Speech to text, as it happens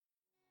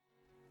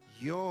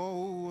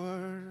Your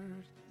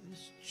word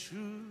is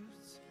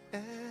truth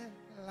and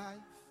life.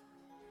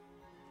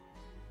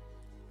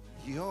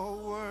 Your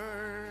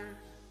word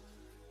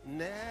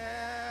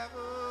never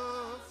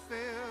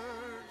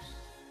fails.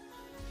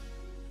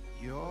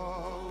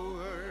 Your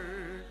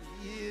word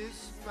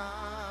is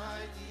my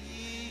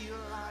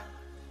delight,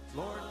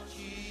 Lord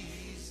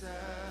Jesus.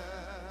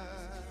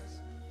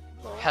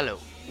 Hello,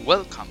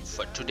 welcome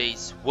for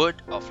today's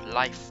Word of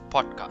Life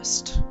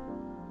podcast.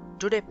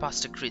 Today,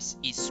 Pastor Chris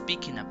is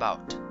speaking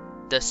about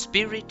the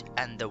Spirit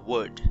and the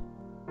Word.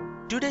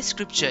 Today's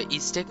scripture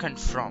is taken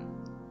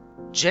from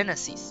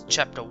Genesis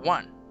chapter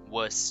 1,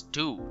 verse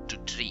 2 to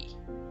 3.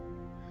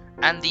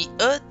 And the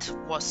earth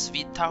was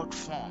without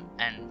form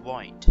and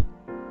void,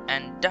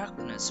 and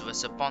darkness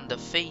was upon the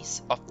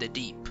face of the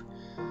deep.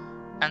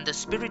 And the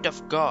Spirit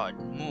of God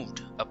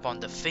moved upon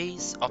the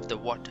face of the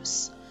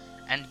waters.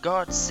 And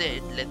God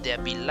said, "Let there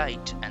be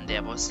light," and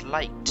there was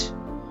light.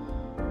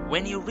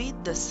 When you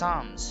read the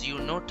Psalms, you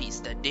notice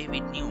that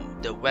David knew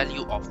the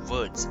value of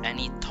words, and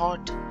he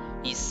taught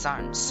his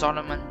son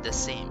Solomon the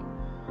same.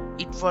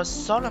 It was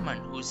Solomon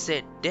who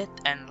said, "Death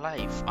and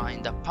life are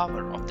in the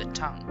power of the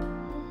tongue."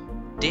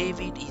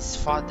 David, his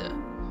father,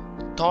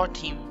 taught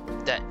him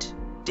that.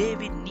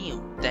 David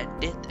knew that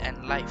death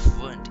and life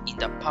weren't in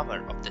the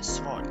power of the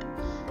sword,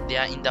 they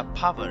are in the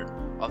power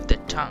of the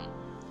tongue.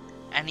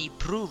 And he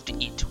proved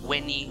it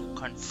when he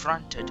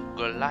confronted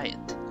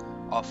Goliath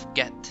of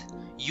Gath.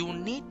 You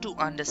need to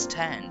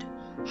understand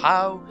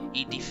how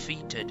he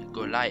defeated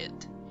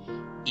Goliath.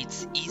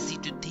 It's easy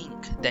to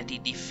think that he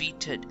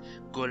defeated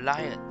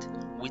Goliath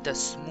with a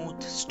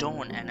smooth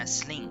stone and a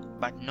sling,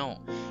 but no,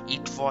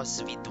 it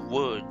was with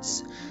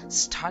words.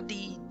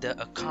 Study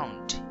the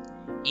account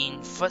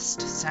in 1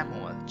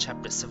 Samuel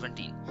chapter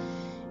 17.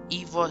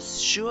 He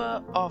was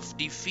sure of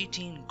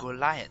defeating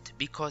Goliath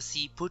because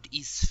he put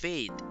his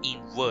faith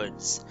in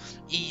words.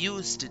 He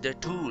used the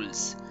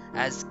tools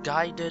as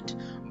guided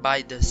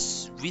by the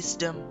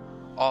wisdom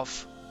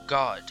of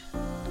God.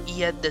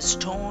 He had the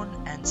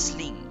stone and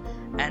sling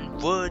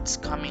and words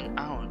coming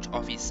out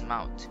of his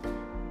mouth.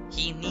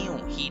 He knew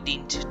he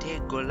didn't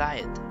take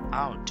Goliath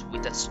out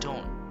with a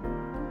stone.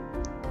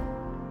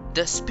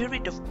 The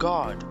Spirit of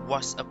God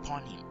was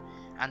upon him,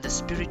 and the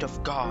Spirit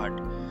of God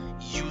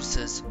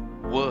uses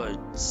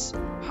words.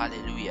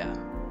 Hallelujah.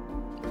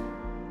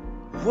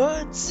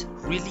 Words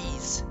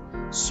release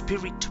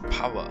spirit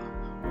power.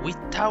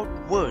 Without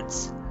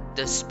words,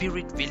 the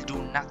Spirit will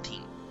do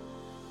nothing.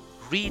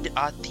 Read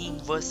our theme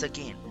verse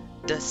again.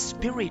 The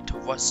Spirit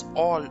was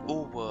all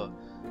over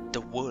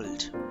the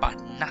world, but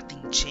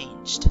nothing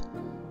changed.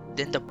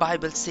 Then the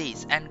Bible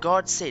says, and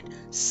God said,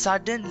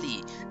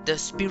 suddenly the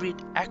Spirit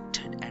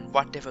acted, and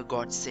whatever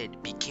God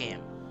said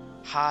became.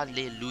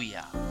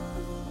 Hallelujah.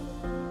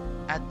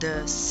 At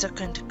the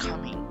second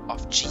coming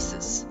of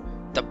Jesus,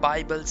 the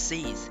Bible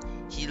says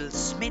he'll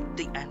smite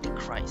the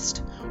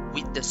Antichrist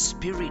with the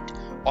spirit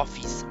of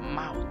his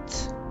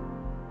mouth,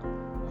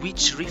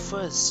 which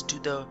refers to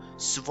the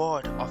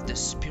sword of the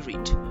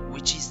Spirit,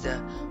 which is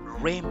the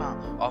Rhema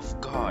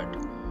of God,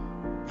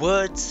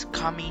 words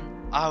coming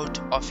out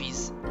of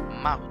his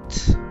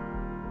mouth.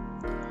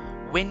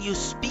 When you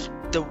speak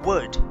the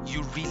word,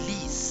 you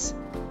release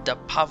the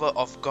power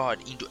of God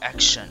into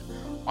action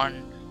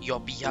on your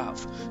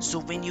behalf. So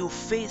when you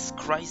face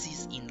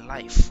crisis in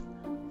life,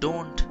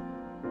 don't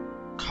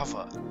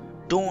cover,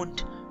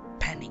 don't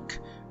panic.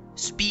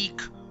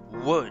 Speak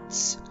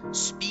words,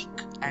 speak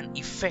and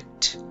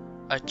effect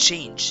a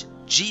change.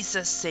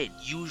 Jesus said,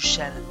 "You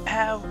shall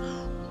have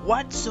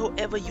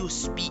whatsoever you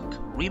speak."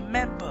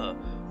 Remember,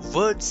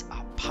 words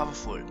are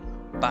powerful,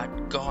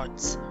 but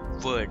God's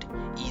word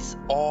is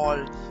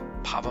all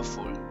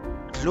powerful.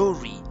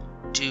 Glory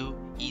to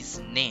his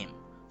name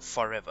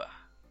forever.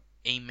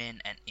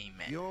 Amen and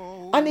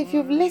amen. And if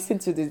you've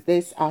listened to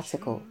this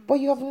article, but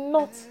you have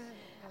not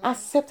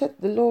accepted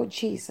the Lord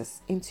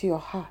Jesus into your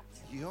heart,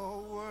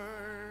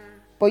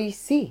 but you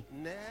see,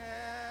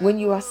 when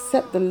you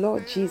accept the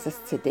Lord Jesus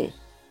today,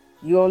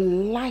 your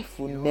life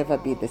will never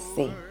be the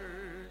same.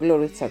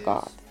 Glory to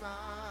God.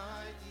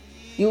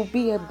 You'll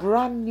be a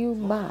brand new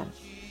man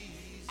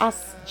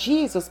as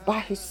Jesus, by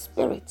his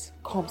Spirit,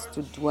 comes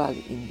to dwell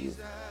in you.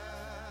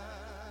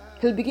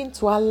 He'll begin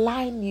to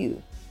align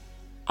you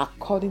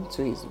according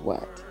to his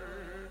word.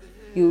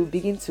 You will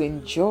begin to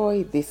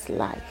enjoy this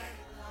life.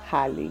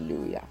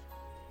 Hallelujah.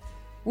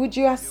 Would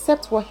you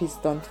accept what he's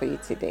done for you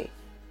today?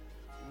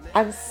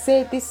 And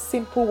say this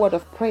simple word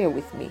of prayer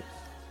with me,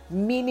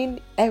 meaning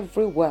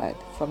every word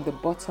from the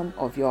bottom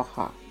of your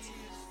heart.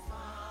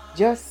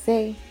 Just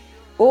say,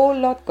 "Oh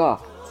Lord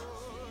God,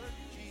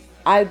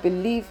 I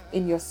believe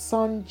in your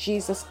Son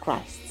Jesus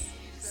Christ,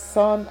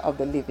 Son of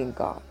the living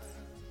God,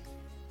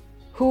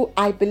 who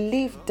I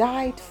believe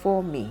died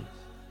for me,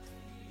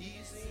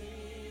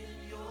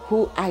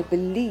 who I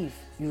believe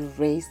you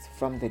raised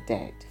from the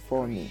dead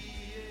for me.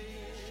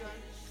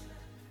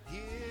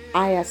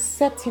 I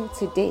accept him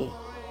today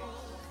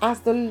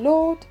as the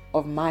Lord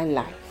of my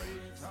life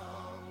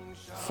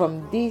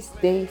from this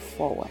day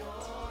forward.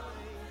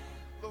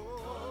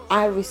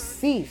 I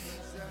receive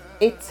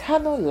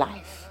eternal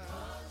life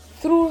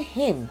through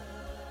him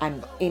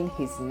and in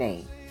his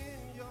name.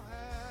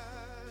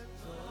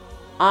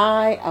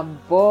 I am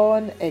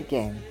born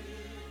again.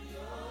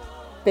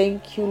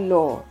 Thank you,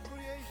 Lord,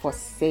 for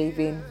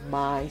saving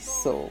my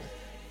soul.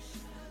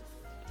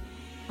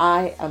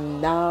 I am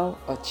now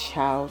a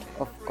child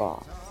of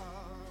God.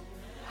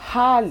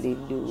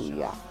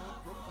 Hallelujah.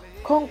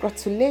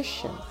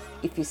 Congratulations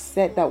if you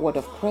said that word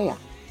of prayer.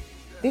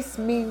 This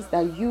means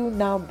that you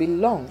now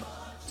belong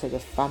to the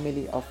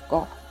family of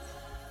God.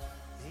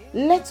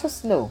 Let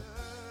us know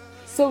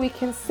so we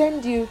can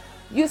send you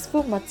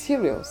useful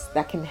materials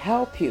that can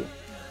help you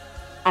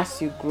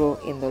as you grow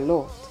in the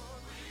Lord.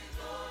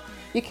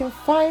 You can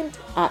find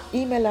our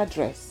email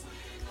address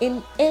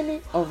in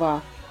any of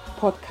our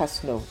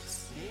podcast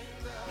notes.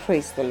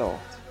 Praise the Lord.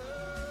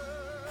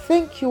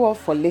 Thank you all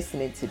for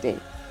listening today.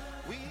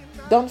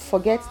 Don't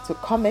forget to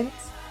comment,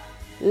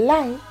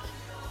 like,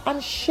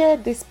 and share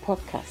this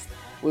podcast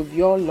with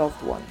your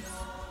loved ones.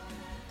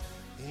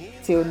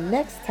 Till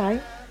next time,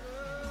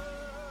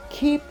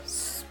 keep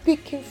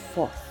speaking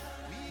forth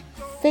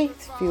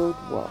faith-filled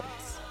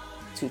words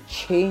to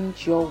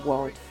change your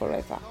world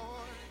forever.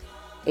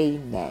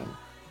 Amen.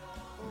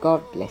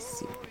 God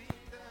bless you.